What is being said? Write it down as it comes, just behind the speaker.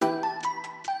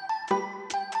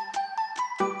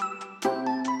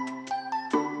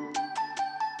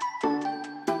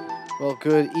Well,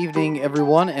 good evening,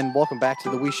 everyone, and welcome back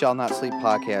to the We Shall Not Sleep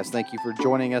podcast. Thank you for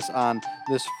joining us on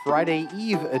this Friday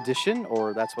Eve edition,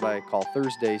 or that's what I call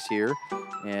Thursdays here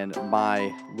in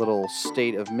my little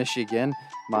state of Michigan.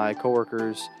 My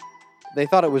coworkers, they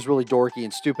thought it was really dorky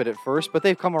and stupid at first, but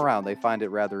they've come around. They find it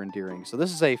rather endearing. So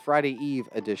this is a Friday Eve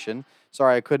edition.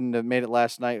 Sorry I couldn't have made it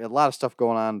last night. A lot of stuff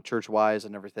going on church-wise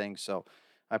and everything, so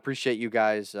I appreciate you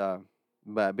guys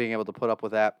being able to put up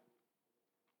with that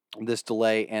this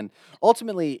delay. And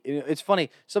ultimately, it's funny,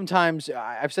 sometimes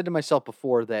I've said to myself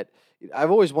before that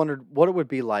I've always wondered what it would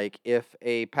be like if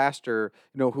a pastor,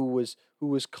 who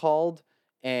was called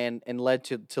and led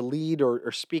to lead or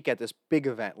speak at this big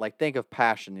event. Like, think of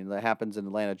Passion, that happens in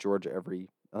Atlanta, Georgia,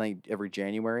 every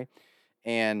January.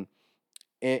 And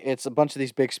it's a bunch of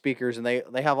these big speakers, and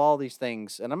they have all these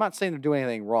things. And I'm not saying they're doing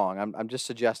anything wrong. I'm just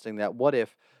suggesting that, what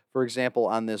if, for example,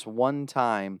 on this one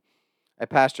time a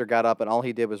pastor got up and all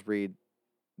he did was read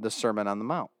the Sermon on the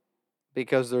Mount,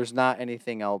 because there's not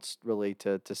anything else really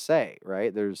to say,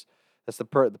 right? That's the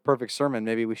perfect sermon.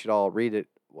 Maybe we should all read it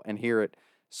and hear it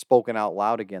spoken out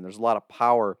loud again. There's a lot of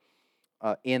power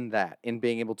in that, in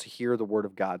being able to hear the Word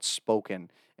of God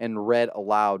spoken and read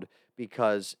aloud,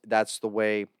 because that's the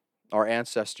way our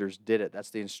ancestors did it. That's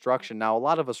the instruction. Now, a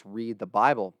lot of us read the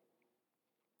Bible,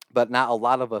 but not a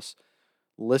lot of us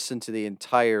listen to the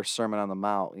entire Sermon on the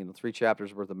Mount. 3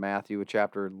 chapters worth of Matthew, a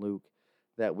chapter in Luke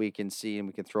that we can see and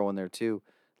we can throw in there too.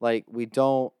 Like, we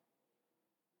don't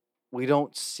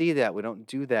see that. We don't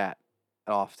do that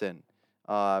often.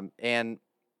 And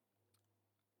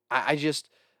I just,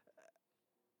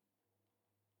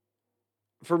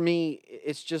 for me,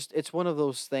 it's one of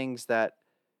those things that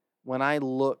when I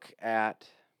look at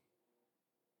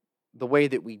the way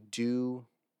that we do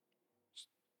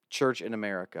church in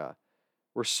America,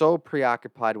 we're so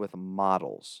preoccupied with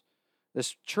models,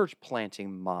 this church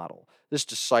planting model, this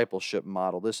discipleship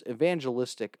model, this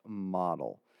evangelistic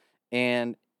model.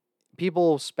 And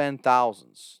people spend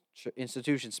thousands,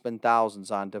 institutions spend thousands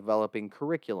on developing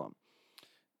curriculum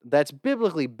that's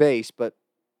biblically based, but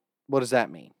what does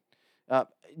that mean? Uh,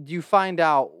 you find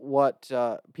out what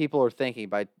people are thinking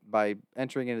by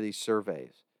entering into these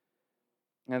surveys.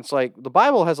 And it's like the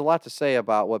Bible has a lot to say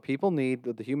about what people need,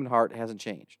 but the human heart hasn't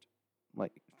changed.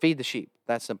 Like, feed the sheep.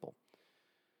 That simple.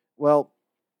 Well,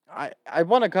 I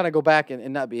want to kind of go back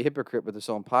and not be a hypocrite with this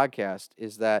own podcast,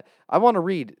 is that I want to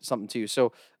read something to you.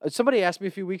 So somebody asked me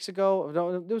a few weeks ago,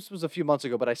 no, this was a few months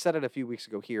ago, but I said it a few weeks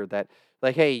ago here, that,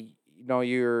 like, hey,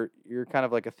 you're kind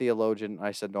of like a theologian.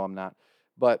 I said, no, I'm not.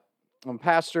 But I'm a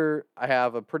pastor. I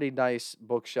have a pretty nice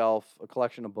bookshelf, a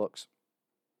collection of books.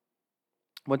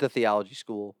 Went to theology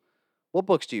school. What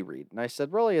books do you read? And I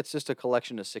said, really, it's just a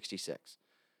collection of 66.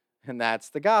 And that's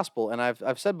the gospel. And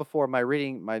I've said before, my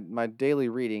daily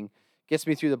reading gets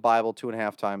me through the Bible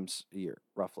 2.5 times a year,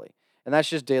 roughly. And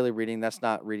that's just daily reading. That's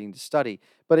not reading to study.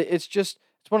 But it's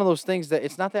one of those things that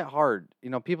it's not that hard.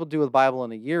 People do the Bible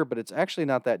in a year, but it's actually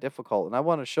not that difficult. And I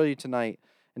want to show you tonight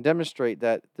and demonstrate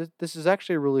that this is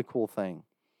actually a really cool thing.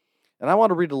 And I want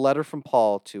to read a letter from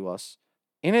Paul to us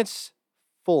in its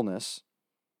fullness.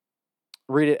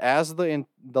 Read it as the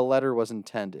letter was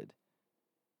intended.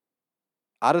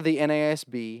 Out of the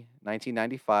NASB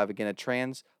 1995, again, a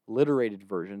transliterated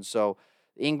version. So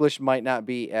English might not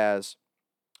be as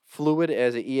fluid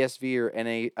as an ESV or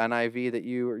NIV that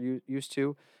you are used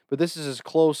to, but this is as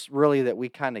close, really, that we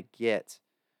kind of get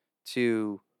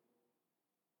to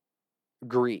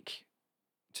Greek,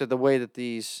 to the way that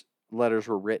these letters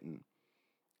were written.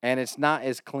 And it's not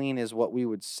as clean as what we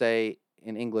would say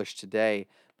in English today,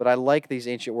 but I like these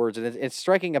ancient words. And it's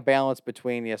striking a balance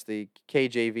between, yes, the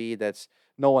KJV that's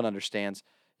no one understands.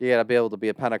 You got to be able to be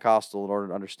a Pentecostal in order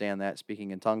to understand that,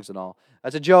 speaking in tongues and all.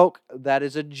 That's a joke. That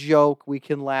is a joke. We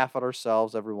can laugh at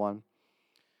ourselves, everyone.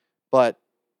 But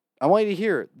I want you to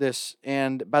hear this,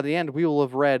 and by the end, we will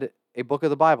have read a book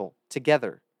of the Bible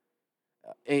together,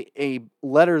 a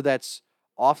letter that's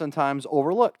oftentimes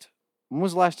overlooked. When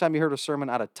was the last time you heard a sermon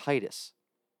out of Titus,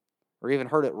 or even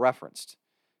heard it referenced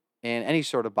in any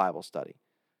sort of Bible study?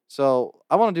 So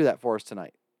I want to do that for us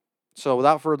tonight. So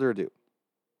without further ado,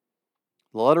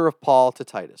 the letter of Paul to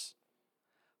Titus.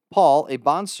 Paul, a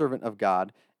bondservant of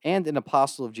God and an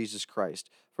apostle of Jesus Christ,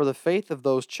 for the faith of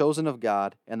those chosen of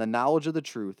God and the knowledge of the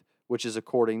truth, which is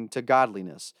according to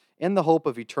godliness, in the hope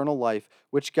of eternal life,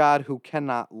 which God, who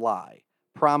cannot lie,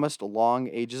 promised long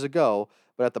ages ago,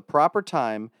 but at the proper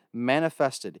time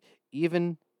manifested,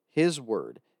 even his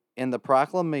word, in the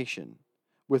proclamation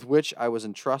with which I was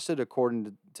entrusted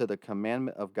according to the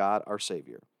commandment of God our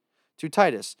Savior. To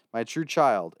Titus, my true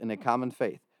child in a common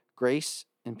faith, grace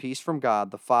and peace from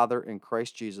God the Father and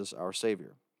Christ Jesus our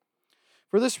Savior.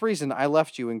 For this reason I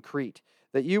left you in Crete,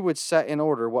 that you would set in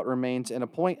order what remains and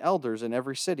appoint elders in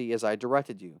every city as I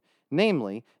directed you.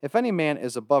 Namely, if any man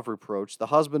is above reproach, the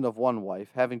husband of one wife,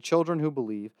 having children who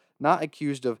believe, not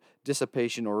accused of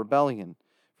dissipation or rebellion.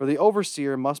 For the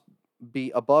overseer must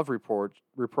be above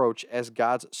reproach as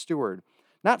God's steward,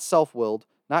 not self willed,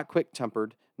 not quick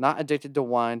tempered, not addicted to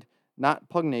wine, not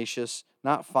pugnacious,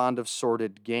 not fond of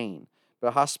sordid gain,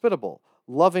 but hospitable,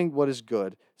 loving what is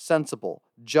good, sensible,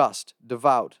 just,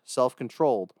 devout, self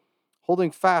controlled,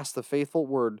 holding fast the faithful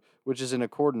word which is in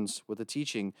accordance with the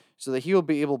teaching, so that he will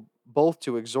be able both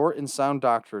to exhort in sound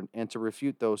doctrine and to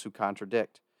refute those who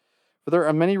contradict. For there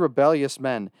are many rebellious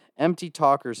men, empty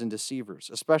talkers and deceivers,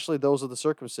 especially those of the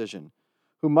circumcision,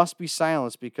 who must be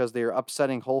silenced because they are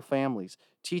upsetting whole families,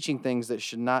 teaching things that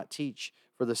should not teach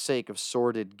for the sake of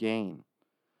sordid gain.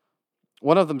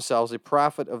 One of themselves, a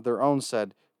prophet of their own,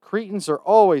 said, Cretans are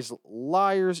always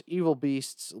liars, evil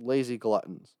beasts, lazy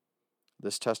gluttons.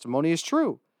 This testimony is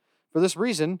true. For this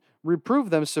reason, reprove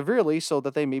them severely so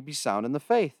that they may be sound in the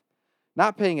faith,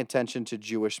 not paying attention to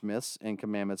Jewish myths and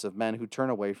commandments of men who turn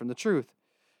away from the truth.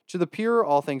 To the pure,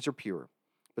 all things are pure.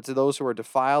 But to those who are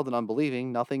defiled and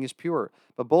unbelieving, nothing is pure,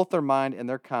 but both their mind and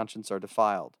their conscience are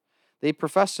defiled. They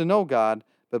profess to know God,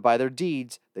 but by their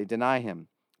deeds they deny him,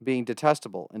 being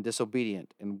detestable and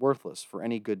disobedient and worthless for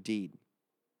any good deed.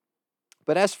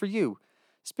 But as for you,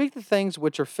 speak the things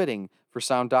which are fitting for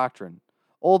sound doctrine.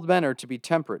 Old men are to be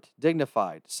temperate,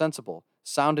 dignified, sensible,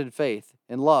 sound in faith,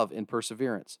 in love, in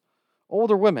perseverance.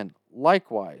 Older women,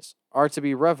 likewise, are to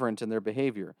be reverent in their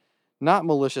behavior, not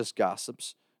malicious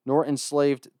gossips, nor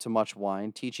enslaved to much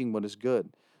wine, teaching what is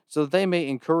good, so that they may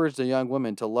encourage the young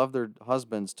women to love their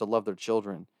husbands, to love their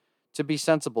children, to be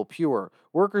sensible, pure,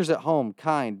 workers at home,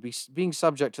 kind, being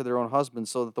subject to their own husbands,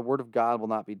 so that the word of God will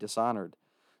not be dishonored.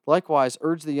 Likewise,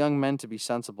 urge the young men to be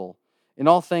sensible. In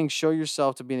all things, show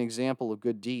yourself to be an example of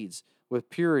good deeds, with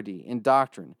purity in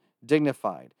doctrine,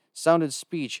 dignified, sound in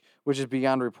speech, which is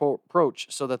beyond reproach,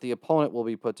 so that the opponent will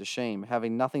be put to shame,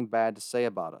 having nothing bad to say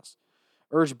about us.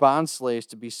 Urge bondslaves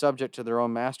to be subject to their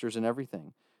own masters in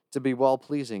everything, to be well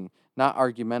pleasing, not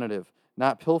argumentative,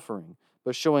 not pilfering,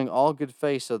 but showing all good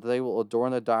faith, so that they will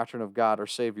adorn the doctrine of God our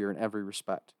Savior in every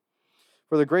respect.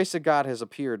 For the grace of God has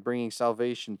appeared, bringing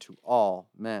salvation to all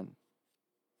men.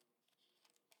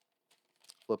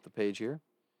 Flip the page here.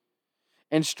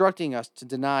 Instructing us to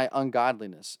deny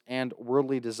ungodliness and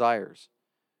worldly desires,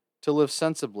 to live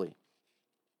sensibly,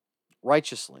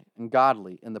 righteously, and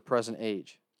godly in the present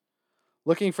age,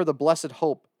 looking for the blessed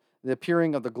hope, the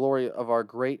appearing of the glory of our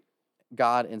great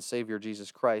God and Savior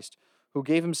Jesus Christ, who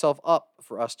gave himself up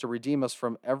for us to redeem us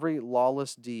from every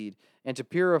lawless deed and to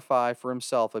purify for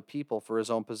himself a people for his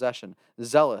own possession,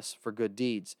 zealous for good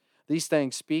deeds. These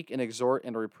things speak and exhort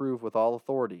and reprove with all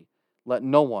authority. Let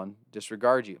no one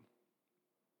disregard you.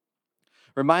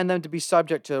 Remind them to be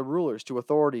subject to rulers, to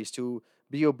authorities, to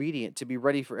be obedient, to be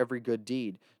ready for every good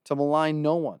deed, to malign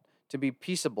no one, to be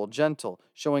peaceable, gentle,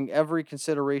 showing every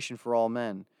consideration for all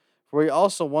men. For we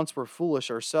also once were foolish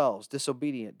ourselves,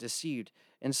 disobedient, deceived,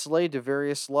 enslaved to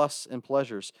various lusts and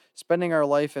pleasures, spending our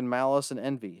life in malice and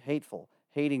envy, hateful,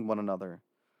 hating one another.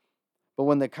 But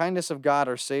when the kindness of God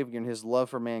our Savior and his love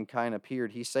for mankind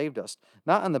appeared, he saved us,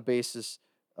 not on the basis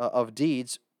of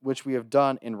deeds which we have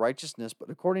done in righteousness, but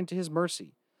according to his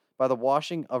mercy, by the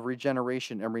washing of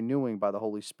regeneration and renewing by the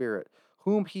Holy Spirit,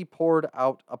 whom he poured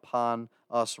out upon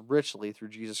us richly through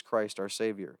Jesus Christ our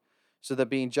Savior, so that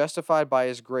being justified by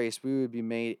his grace, we would be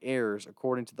made heirs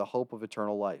according to the hope of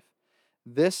eternal life.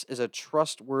 This is a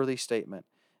trustworthy statement.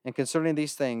 And concerning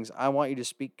these things, I want you to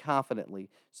speak confidently,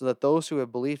 so that those who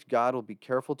have believed God will be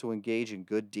careful to engage in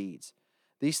good deeds.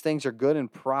 These things are good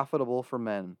and profitable for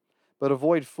men. But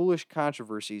avoid foolish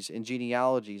controversies and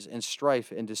genealogies and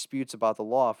strife and disputes about the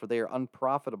law, for they are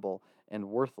unprofitable and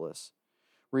worthless.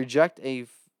 Reject a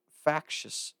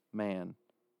factious man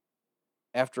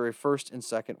after a first and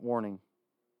second warning,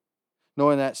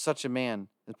 knowing that such a man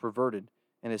is perverted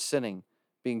and is sinning,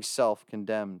 being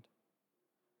self-condemned.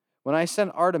 When I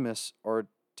send Artemis or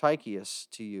Tychicus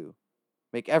to you,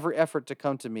 make every effort to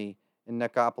come to me in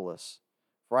Nicopolis,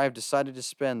 for I have decided to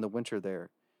spend the winter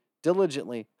there.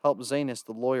 Diligently help Zenas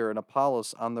the lawyer and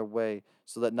Apollos on their way,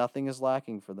 so that nothing is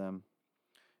lacking for them.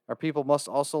 Our people must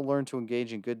also learn to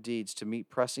engage in good deeds, to meet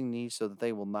pressing needs, so that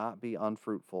they will not be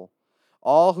unfruitful.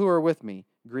 All who are with me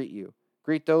greet you.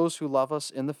 Greet those who love us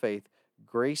in the faith.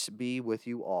 Grace be with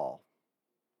you all.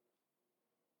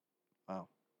 Wow.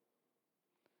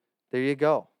 There you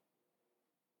go.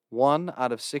 1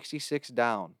 out of 66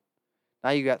 down.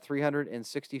 Now you got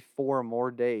 364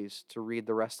 more days to read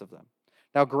the rest of them.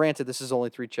 Now, granted, this is only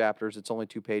 3 chapters. It's only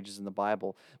 2 pages in the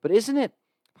Bible. But isn't it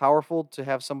powerful to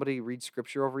have somebody read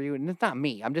Scripture over you? And it's not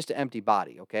me. I'm just an empty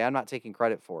body, okay? I'm not taking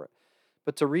credit for it.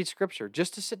 But to read Scripture,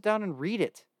 just to sit down and read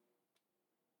it.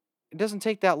 It doesn't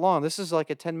take that long. This is like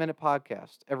a 10-minute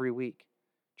podcast every week.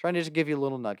 Trying to just give you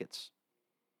little nuggets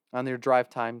on your drive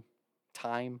time,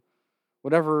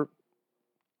 whatever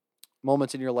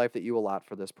moments in your life that you allot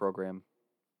for this program.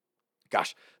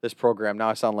 Gosh, this program, now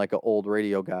I sound like an old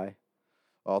radio guy.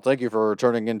 Well, thank you for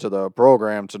turning into the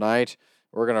program tonight.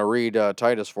 We're going to read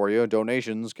Titus for you.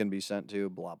 Donations can be sent to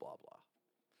blah, blah, blah.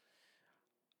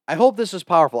 I hope this is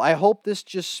powerful. I hope this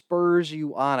just spurs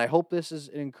you on. I hope this is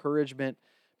an encouragement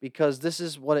because this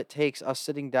is what it takes, us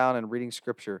sitting down and reading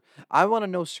Scripture. I want to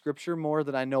know Scripture more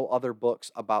than I know other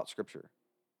books about Scripture.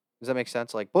 Does that make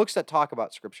sense? Like books that talk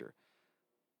about Scripture.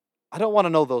 I don't want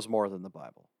to know those more than the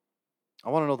Bible. I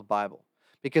want to know the Bible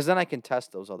because then I can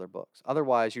test those other books.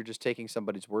 Otherwise, you're just taking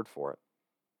somebody's word for it.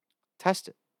 Test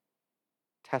it.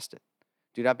 Test it.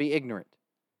 Do not be ignorant.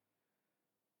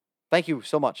 Thank you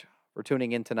so much for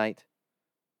tuning in tonight.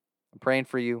 I'm praying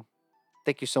for you.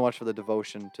 Thank you so much for the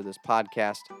devotion to this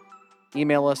podcast.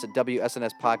 Email us at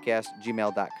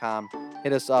wsnspodcast@gmail.com.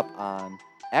 Hit us up on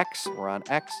X. We're on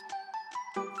X.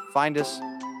 Find us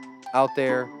out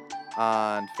there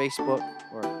on Facebook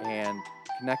and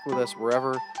connect with us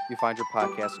wherever you find your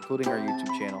podcast, including our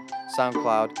YouTube channel.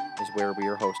 SoundCloud is where we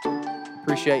are hosted.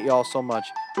 Appreciate you all so much.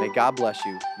 May God bless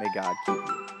you. May God keep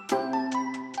you.